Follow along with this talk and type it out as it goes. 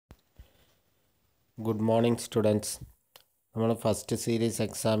Good morning, students. നമ്മൾ first series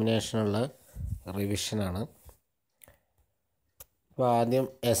എക്സാമിനേഷനുള്ള റിവിഷനാണ്. അപ്പോൾ ആദ്യം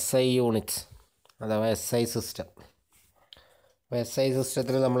SI യൂണിറ്റ്സ് അഥവാ SI സിസ്റ്റം. അപ്പോൾ SI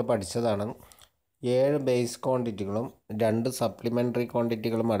സിസ്റ്റത്തിൽ നമ്മൾ പഠിച്ചതാണ് 7 ബേസ് ക്വാണ്ടിറ്റികളും 2 സപ്ലിമെൻ്ററി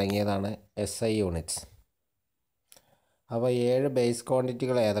ക്വാണ്ടിറ്റികളും അടങ്ങിയതാണ് SI യൂണിറ്റ്സ്. അപ്പോൾ 7 ബേസ്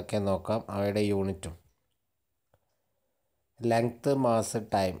ക്വാണ്ടിറ്റികൾ ഏതൊക്കെയെന്ന് നോക്കാം. അവയുടെ യൂണിറ്റും length, mass,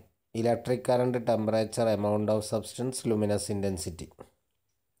 time, electric current, temperature, amount of substance, luminous intensity.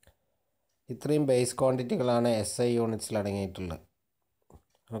 ഇത്രയും base ക്വാണ്ടിറ്റികളാണ് SI യൂണിറ്റ്സിൽ അടങ്ങിയിട്ടുള്ളത്.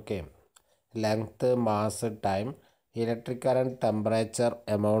 Okay, length, mass, time, electric current, temperature,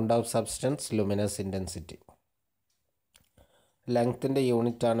 amount of substance, luminous intensity. ലെങ്ത്തിൻ്റെ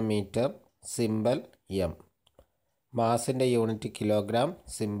യൂണിറ്റാണ് metre, symbol M. മാസിൻ്റെ unit kilogram,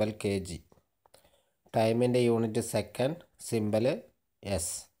 symbol kg. ടൈമിൻ്റെ unit second, symbol S.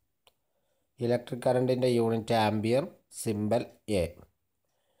 Electric കറണ്ടിൻ്റെ unit ampere, symbol A.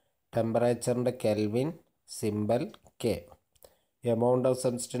 ടെമ്പറേച്ചറിൻ്റെ kelvin, symbol K. Amount of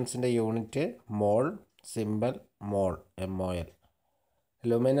സബ്സ്റ്റൻസിൻ്റെ unit mall, symbol mall MOL.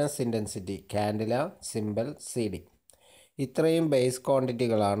 Luminous intensity Candela, symbol CD. ഇത്രയും base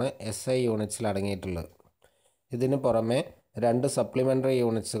ക്വാണ്ടിറ്റികളാണ് SI യൂണിറ്റ്സിൽ അടങ്ങിയിട്ടുള്ളത്. ഇതിന് പുറമെ 2 supplementary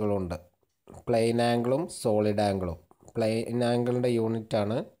യൂണിറ്റ്സുകളുണ്ട്, plain ആംഗിളും solid ആംഗിളും. Plain ആംഗിളിൻ്റെ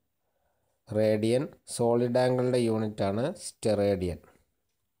യൂണിറ്റാണ് radian, solid ആംഗിളിൻ്റെ യൂണിറ്റാണ് steradian.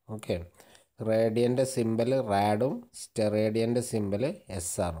 Okay, റേഡിയൻ്റെ symbol റാഡും സ്റ്റെറേഡിയൻ്റെ symbol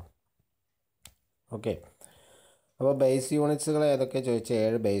SR. Okay, അപ്പോൾ base യൂണിറ്റ്സുകൾ ഏതൊക്കെ ചോദിച്ചാൽ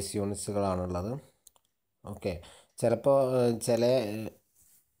 7 ബേസ് യൂണിറ്റ്സുകളാണുള്ളത്. ഓക്കെ, ചിലപ്പോൾ ചില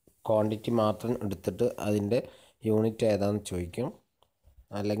ക്വാണ്ടിറ്റി മാത്രം എടുത്തിട്ട് അതിൻ്റെ യൂണിറ്റ് ഏതാണെന്ന് ചോദിക്കും.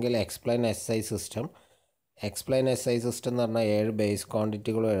 അല്ലെങ്കിൽ explain SI system. Explain SI system എന്ന് പറഞ്ഞാൽ 7 ബേസ്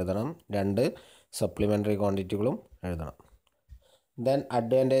ക്വാണ്ടിറ്റികളും എഴുതണം, 2 സപ്ലിമെൻ്ററി ക്വാണ്ടിറ്റികളും എഴുതണം. Then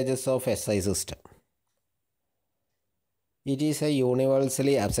advantages of SI system. It is A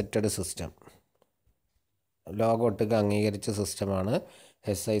universally accepted system. ലോകമൊട്ടുക്ക് അംഗീകരിച്ച സിസ്റ്റമാണ്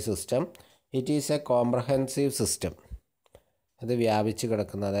SI system. It is A comprehensive system. അത് വ്യാപിച്ച്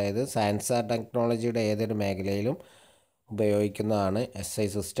കിടക്കുന്ന, അതായത് സയൻസ് ആൻഡ് ടെക്നോളജിയുടെ ഏതൊരു മേഖലയിലും ഉപയോഗിക്കുന്നതാണ് SI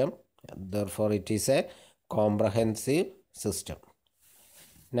system. Therefore it is a comprehensive system.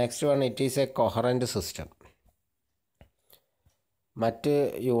 Next one, it is a coherent system. മറ്റ്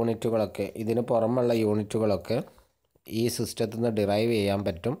യൂണിറ്റുകളൊക്കെ, ഇതിന് പുറമുള്ള യൂണിറ്റുകളൊക്കെ ഈ സിസ്റ്റത്തിൽ നിന്ന് ഡിറൈവ് ചെയ്യാൻ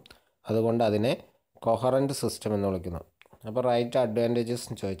പറ്റും. അതുകൊണ്ട് അതിനെ കൊഹറൻറ്റ് സിസ്റ്റം എന്ന് വിളിക്കുന്നു. അപ്പോൾ റൈറ്റ്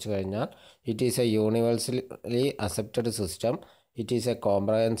അഡ്വാൻറ്റേജസ് ചോദിച്ചു കഴിഞ്ഞാൽ it is A universally accepted system, it is A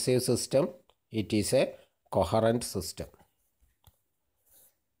comprehensive system, it is A coherent system.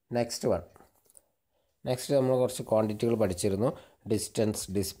 Next നമ്മൾ കുറച്ച് ക്വാണ്ടിറ്റികൾ പഠിച്ചിരുന്നു. Distance,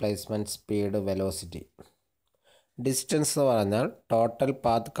 displacement, speed, velocity. Distance എന്ന് പറഞ്ഞാൽ total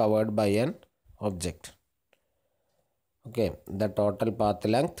path covered by an object. Okay, the total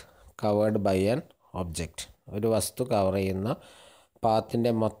path length covered by an object. ഒരു വസ്തു cover ചെയ്യുന്ന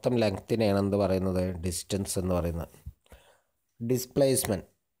പാത്തിൻ്റെ മൊത്തം ലെങ്ത്തിനെയാണ് എന്ത് പറയുന്നത്, ഡിസ്റ്റൻസ് എന്ന് പറയുന്നത്.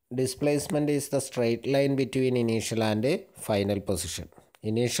 Displacement is the straight line between initial and final position.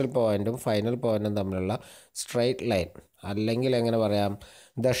 Initial പോയിൻറ്റും final പോയിൻറ്റും തമ്മിലുള്ള സ്ട്രെയിറ്റ് ലൈൻ, അല്ലെങ്കിൽ എങ്ങനെ പറയാം,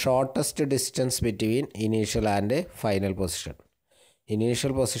 the shortest distance between initial and final position.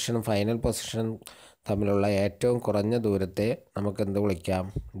 Initial പൊസിഷനും final പൊസിഷനും തമ്മിലുള്ള ഏറ്റവും കുറഞ്ഞ ദൂരത്തെ നമുക്ക് എന്ത് വിളിക്കാം,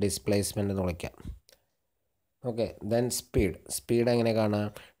 ഡിസ്പ്ലേസ്മെൻ്റ് എന്ന് വിളിക്കാം. ഓക്കെ, ദെൻ സ്പീഡ് എങ്ങനെ കാണാം,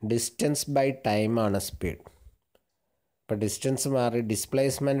 ഡിസ്റ്റൻസ് ബൈ ടൈമാണ് സ്പീഡ്. ഇപ്പോൾ ഡിസ്റ്റൻസ് മാറി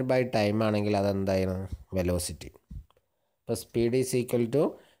ഡിസ്പ്ലേസ്മെൻറ്റ് ബൈ ടൈം ആണെങ്കിൽ അതെന്തായിരുന്നു, വെലോസിറ്റി. അപ്പോൾ speed is equal to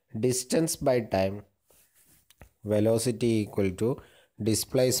distance by time, velocity equal to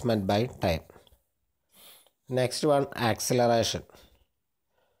displacement by time. Next one, acceleration.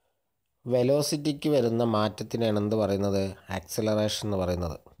 വെലോസിറ്റിക്ക് വരുന്ന മാറ്റത്തിനാണ് എന്ത് പറയുന്നത്, ആക്സിലറേഷൻ എന്ന്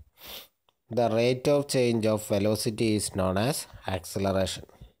പറയുന്നത്. The rate of change of velocity is known as acceleration.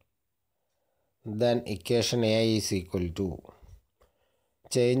 Then equation A is equal to,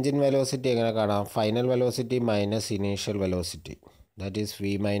 change in velocity എങ്ങനെ കാണാം, final velocity minus initial velocity, that is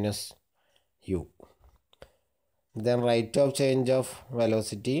V minus U. Then rate of change of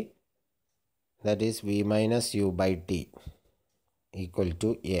velocity, that is V minus U by T equal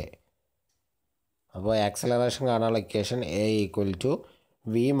to A. അപ്പോൾ acceleration കാണാനുള്ള equation A equal to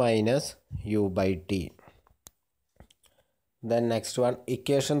V minus U by T. Then next one,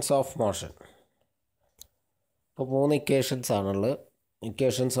 equations of motion. ഇപ്പോൾ 3 equations ആണുള്ളത്.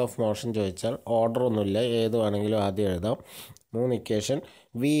 Equations of motion ചോദിച്ചാൽ order ഒന്നുമില്ല, ഏത് വേണമെങ്കിലും ആദ്യം എഴുതാം. 3 equation.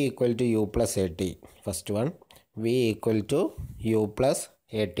 V equal to U plus AT. First one, V equal to U plus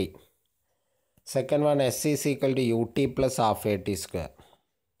AT. Second one, S is equal to ut plus half at square.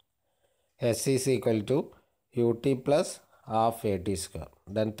 S is equal to ut plus half at square.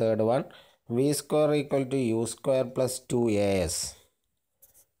 Then third one, v square equal to u square plus 2as.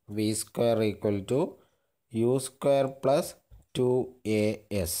 V square equal to u square plus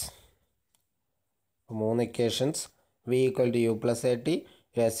 2as. മൂന്ന് equations. v equal to u plus at,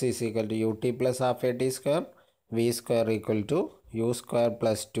 s is equal to ut plus half at square, v square equal to u square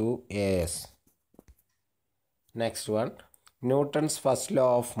plus 2as. Next one, Newton's first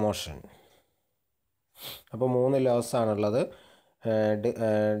law of motion. അപ്പോൾ 3 loss ആണുള്ളത്.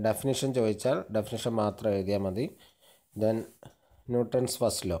 Definition ചോദിച്ചാൽ definition മാത്രം എഴുതിയാൽ മതി. Then Newton's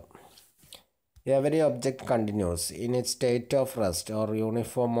first law. Every object continues in its state of rest or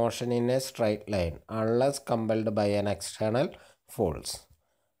uniform motion in a straight line unless compelled by an external force.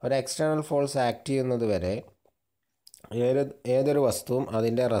 ഒരു external force act ചെയ്യുന്നത് വരെ ഏതൊരു വസ്തുവും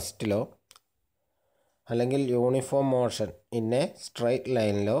അതിൻ്റെ റെസ്റ്റിലോ അല്ലെങ്കിൽ uniform motion in A straight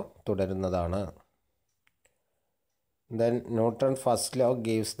ലൈനിലോ തുടരുന്നതാണ്. Then newton first law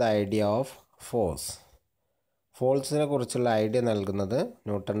gives the idea of force. ഫോഴ്സിനെ കുറിച്ചുള്ള idea നൽകുന്നത്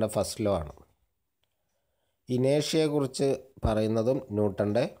ന്യൂട്ടൻ്റെ ഫസ്റ്റ് ലോ ആണ്. ഇനേഷ്യയെക്കുറിച്ച് പറയുന്നതും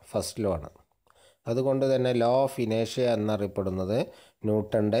ന്യൂട്ടൻ്റെ ഫസ്റ്റ് ലോ ആണ്. അതുകൊണ്ട് തന്നെ ലോ ഓഫ് ഇനേഷ്യ എന്നറിയപ്പെടുന്നത്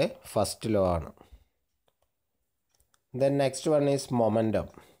ന്യൂട്ടൻ്റെ ഫസ്റ്റ് ലോ ആണ്. Then next one is momentum.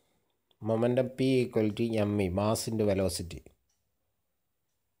 Momentum P equal to M E, mass into velocity.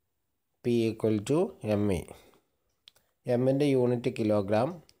 P equal to M E. എമ്മിൻ്റെ unit kilogram,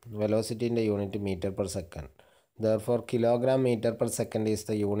 വെലോസിറ്റീൻ്റെ unit metre per second. Therefore kilogram metre per second is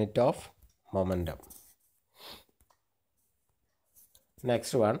the unit of momentum.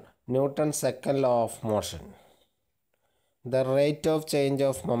 Next one, Newton's second law of motion. The rate of change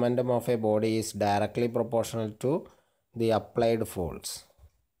of momentum of a body is directly proportional to the applied force.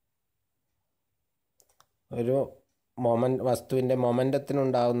 ഒരു വസ്തുവിൻ്റെ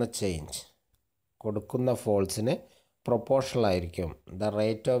മൊമെൻറ്റത്തിനുണ്ടാകുന്ന change കൊടുക്കുന്ന ഫോഴ്സിന് proportional ആയിരിക്കും. The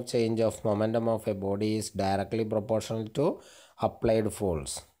rate of change of momentum of A body is directly proportional to applied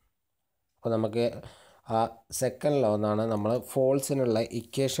force. അപ്പോൾ നമുക്ക് ആ second law എന്നാണ് നമ്മൾ ഫോഴ്സിനുള്ള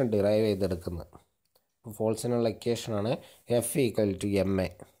equation derive ചെയ്തെടുക്കുന്നത്. ഫോഴ്സിനുള്ള ഇക്വേഷനാണ് F equal to M A,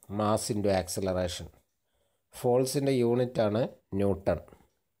 mass into acceleration. ഫോഴ്സിൻ്റെ യൂണിറ്റാണ് newton.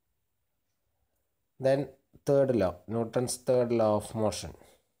 Then third law, Newton's third law of motion.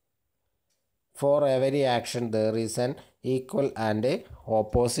 For every action there is an equal and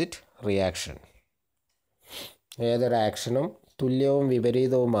opposite reaction. ഏതൊരു ആക്ഷനും തുല്യവും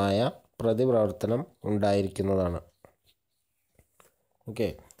വിപരീതവുമായ പ്രതിപ്രവർത്തനം ഉണ്ടായിരിക്കുന്നതാണ്. Okay,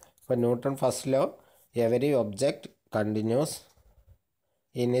 അപ്പോൾ newton first law, every object continuous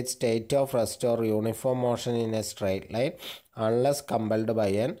in it state of rest or uniform motion in A straight line unless compelled by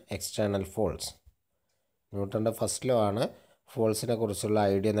an external force. ന്യൂട്ടൻ്റെ first law ആണ് ഫോഴ്സിനെ കുറിച്ചുള്ള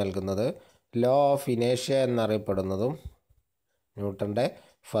idea നൽകുന്നത്. ലോ ഓഫ് ഇനേഷ്യ എന്നറിയപ്പെടുന്നതും ന്യൂട്ടൻ്റെ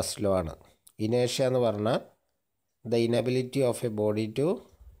ഫസ്റ്റ് ലോ ആണ്. ഇനേഷ്യ എന്ന് പറഞ്ഞാൽ the inability of A body to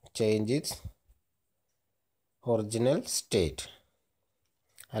change its original state,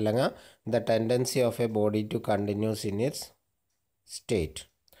 അല്ലെങ്കിൽ the tendency of A body to continuous in its state.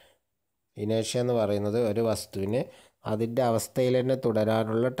 ഇനേഷ്യ എന്ന് പറയുന്നത് ഒരു വസ്തുവിന് അതിൻ്റെ അവസ്ഥയിൽ തന്നെ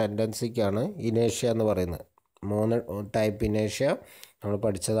തുടരാനുള്ള ടെൻഡൻസിക്കാണ് ഇനേഷ്യ എന്ന് പറയുന്നത്. 3 ടൈപ്പ് ഇനേഷ്യ നമ്മൾ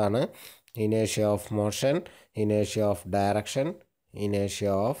പഠിച്ചതാണ്. ഇനേഷ്യ of motion, ഇനേഷ്യ of direction, ഇനേഷ്യ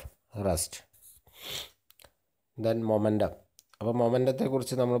of rest. Then momentum. അപ്പോൾ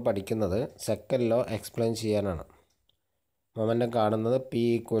മൊമെൻറ്റത്തെക്കുറിച്ച് നമ്മൾ പഠിക്കുന്നത് സെക്കൻഡ് ലോ എക്സ്പ്ലെയിൻ ചെയ്യാനാണ്. മൊമെൻറ്റം കാണുന്നത് P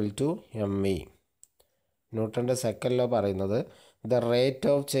equal to M E. ന്യൂട്ടൻ്റെ second law പറയുന്നത് the rate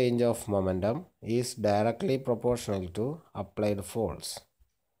of change of momentum is directly proportional to applied force.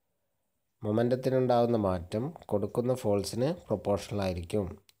 മൊമെൻറ്റത്തിനുണ്ടാകുന്ന മാറ്റം കൊടുക്കുന്ന ഫോഴ്സിന് proportional ആയിരിക്കും.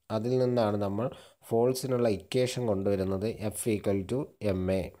 അതിൽ നിന്നാണ് നമ്മൾ ഫോഴ്സിനുള്ള ഇക്വേഷൻ കൊണ്ടുവരുന്നത് F equal to M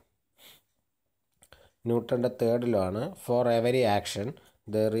A. ന്യൂട്ടൻ്റെ third law ആണ് for every action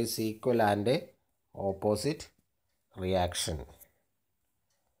there is equal and opposite reaction.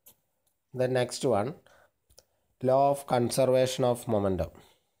 The next one, law of conservation of momentum.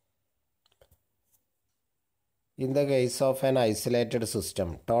 In the case of an isolated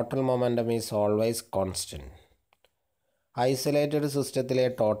system total momentum is always constant. Isolated സിസ്റ്റത്തിലെ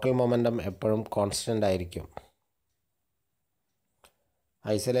total momentum എപ്പോഴും constant ആയിരിക്കും.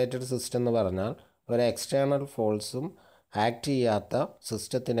 Isolated system എന്ന് പറഞ്ഞാൽ ഒരു external ഫോഴ്സും act ചെയ്യാത്ത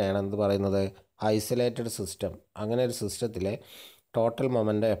സിസ്റ്റത്തിനെയാണ് എന്ത് പറയുന്നത്, ഐസൊലേറ്റഡ് സിസ്റ്റം. അങ്ങനെ ഒരു സിസ്റ്റത്തിലെ ടോട്ടൽ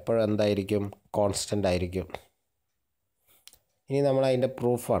മൊമെൻറ്റം എപ്പോഴും എന്തായിരിക്കും, കോൺസ്റ്റൻ്റ് ആയിരിക്കും. ഇനി നമ്മൾ അതിൻ്റെ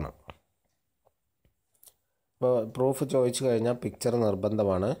പ്രൂഫാണ്. ഇപ്പോൾ പ്രൂഫ് ചോദിച്ചു കഴിഞ്ഞാൽ പിക്ചർ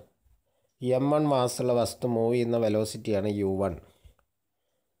നിർബന്ധമാണ്. m1 മാസ്സുള്ള വസ്തു മൂവ് ചെയ്യുന്ന വെലോസിറ്റിയാണ് u1.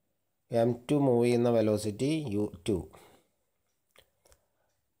 m2 മൂവ് ചെയ്യുന്ന വെലോസിറ്റി u2.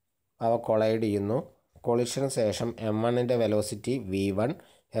 അവ കൊളൈഡ് ചെയ്യുന്നു. കൊളിഷന് ശേഷം m1ൻ്റെ velocity v1,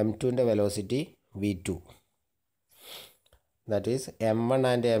 m2ൻ്റെ velocity v2. That is m1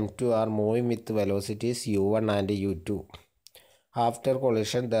 and m2 are moving with velocities u1 and u2. After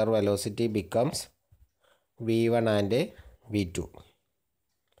collision their velocity becomes v1 and v2.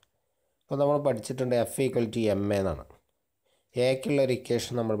 അപ്പോൾ നമ്മൾ പഠിച്ചിട്ടുണ്ട് F equal to M എന്നാണ്. എക്കുള്ളൊരു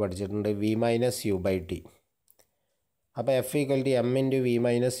equation നമ്മൾ പഠിച്ചിട്ടുണ്ട് v minus U by T. അപ്പോൾ F equal to M into V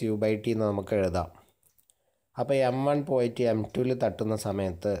minus U by T എന്ന് നമുക്ക് എഴുതാം. അപ്പോൾ m1 പോയിട്ട് m2ൽ തട്ടുന്ന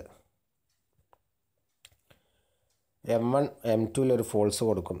സമയത്ത് m1 m2ൽ ഒരു ഫോഴ്സ്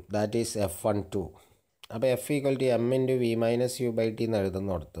കൊടുക്കും. That is F12. അപ്പോൾ F equal to M into V minus U by T എന്ന്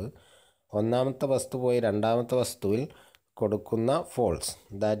എഴുതുന്നിടത്ത് ഒന്നാമത്തെ വസ്തു പോയി രണ്ടാമത്തെ വസ്തുവിൽ കൊടുക്കുന്ന force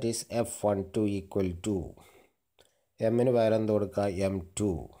that is F12 equal to എമ്മിന് പകരം എന്ത് കൊടുക്കുക m2.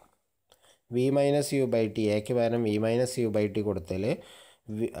 V minus U by T എക്ക് പകരം V minus U by T കൊടുത്താൽ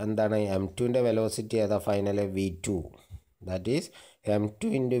എന്താണ് m2ൻ്റെ വെലോസിറ്റി ഏതാ final v2. That is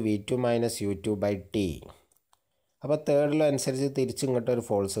m2 into v2 minus u2 by T. അപ്പോൾ തേർഡ് ലോ അനുസരിച്ച് തിരിച്ചിങ്ങോട്ടൊരു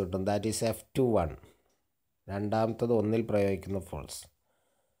ഫോഴ്സ് കിട്ടും. That is F21. രണ്ടാമത്തത് ഒന്നിൽ പ്രയോഗിക്കുന്ന ഫോഴ്സ്.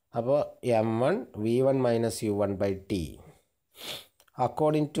 അപ്പോൾ m1 v1 minus u1 by T.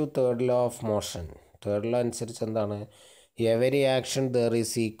 According to third law of motion, third law അനുസരിച്ച് എന്താണ് every action there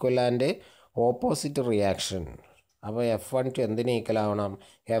is equal and opposite reaction. അപ്പോൾ F12 എന്തിന് ഈക്വൽ ആവണം?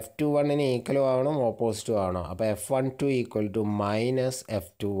 F21 ഈക്വലും ആവണം ഓപ്പോസിറ്റും ആവണം. അപ്പോൾ F12 equal to minus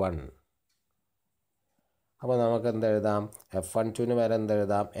F21. അപ്പോൾ നമുക്ക് എന്തെഴുതാം? F12 വരെ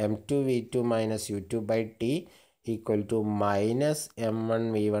എന്തെഴുതാം? m2 v2 minus u2 by T equal to minus m1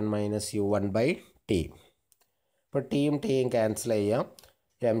 v1 minus u1 by T. ഇപ്പോൾ ടിയും ടിയും ക്യാൻസൽ ചെയ്യാം.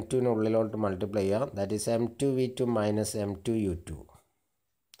 m2 മൾട്ടിപ്ലൈ ചെയ്യാം. That is m2 v2 minus m2 u2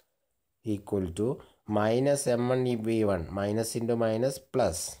 equal to minus m1 v1 minus into minus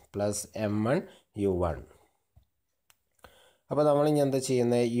plus m1 u1. അപ്പോൾ നമ്മളിനി എന്താ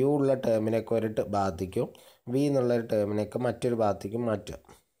ചെയ്യുന്നത്? U ഉള്ള ടേമിനൊക്കെ ഒരു ഭാഗത്തേക്കും വി എന്നുള്ളൊരു ടേമിനൊക്കെ മറ്റൊരു ഭാഗത്തേക്കും മാറ്റുക.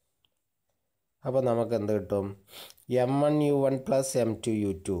 അപ്പോൾ നമുക്ക് എന്ത് കിട്ടും? m1 u1 plus m2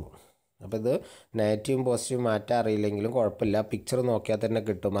 u2. അപ്പോൾ ഇത് നെഗറ്റീവും പോസിറ്റീവും മാറ്റാൻ അറിയില്ലെങ്കിലും കുഴപ്പമില്ല, പിക്ചർ നോക്കിയാൽ തന്നെ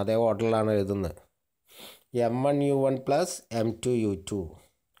കിട്ടും. അതേ ഓർഡറിലാണ് എഴുതുന്നത്. m1 u1 plus m2 u2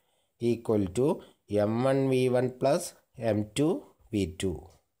 equal to m1 v1 plus m2 v2.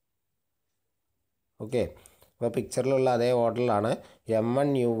 Okay, അപ്പോൾ പിക്ചറിലുള്ള അതേ ഓർഡറിലാണ് m1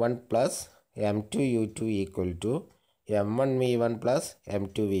 u1 plus m2 u2 equal to m1 v1 plus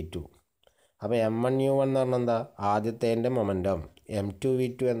m2 v2. അപ്പോൾ m1 u1 എന്ന് പറഞ്ഞാൽ എന്താ? ആദ്യത്തേൻ്റെ മൊമെൻറ്റം. m2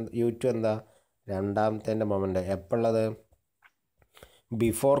 v2 u2 എന്താ? രണ്ടാമത്തേൻ്റെ momentum. എപ്പോഴുള്ളത്?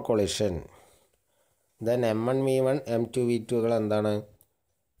 Before collision. Then m1 v1 m2 v2കൾ എന്താണ്?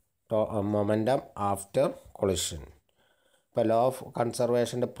 Momentum after collision. ഇപ്പോൾ law of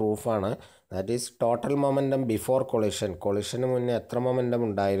കൺസർവേഷൻ്റെ പ്രൂഫാണ്. That is total momentum before collision. കൊളിഷന് മുന്നേ എത്ര momentum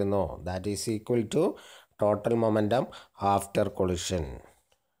ഉണ്ടായിരുന്നോ that is equal to total momentum after collision.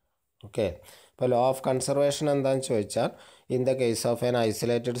 Okay, ഇപ്പോൾ law of conservation എന്താണെന്ന് ചോദിച്ചാൽ in the case of an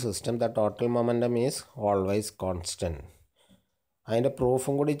isolated system the total momentum is always constant. അതിൻ്റെ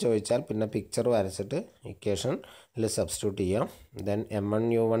പ്രൂഫും കൂടി ചോദിച്ചാൽ പിന്നെ പിക്ചർ വരച്ചിട്ട് ഇക്വേഷനിൽ സബ്സ്റ്റിറ്റ്യൂട്ട് ചെയ്യാം. Then m1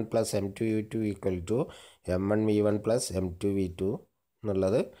 u1 plus m2 u2 equal to m1 v1 plus m2 v2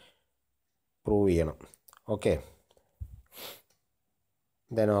 എന്നുള്ളത് പ്രൂവ് ചെയ്യണം. Okay,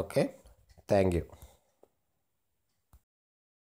 then okay, thank you.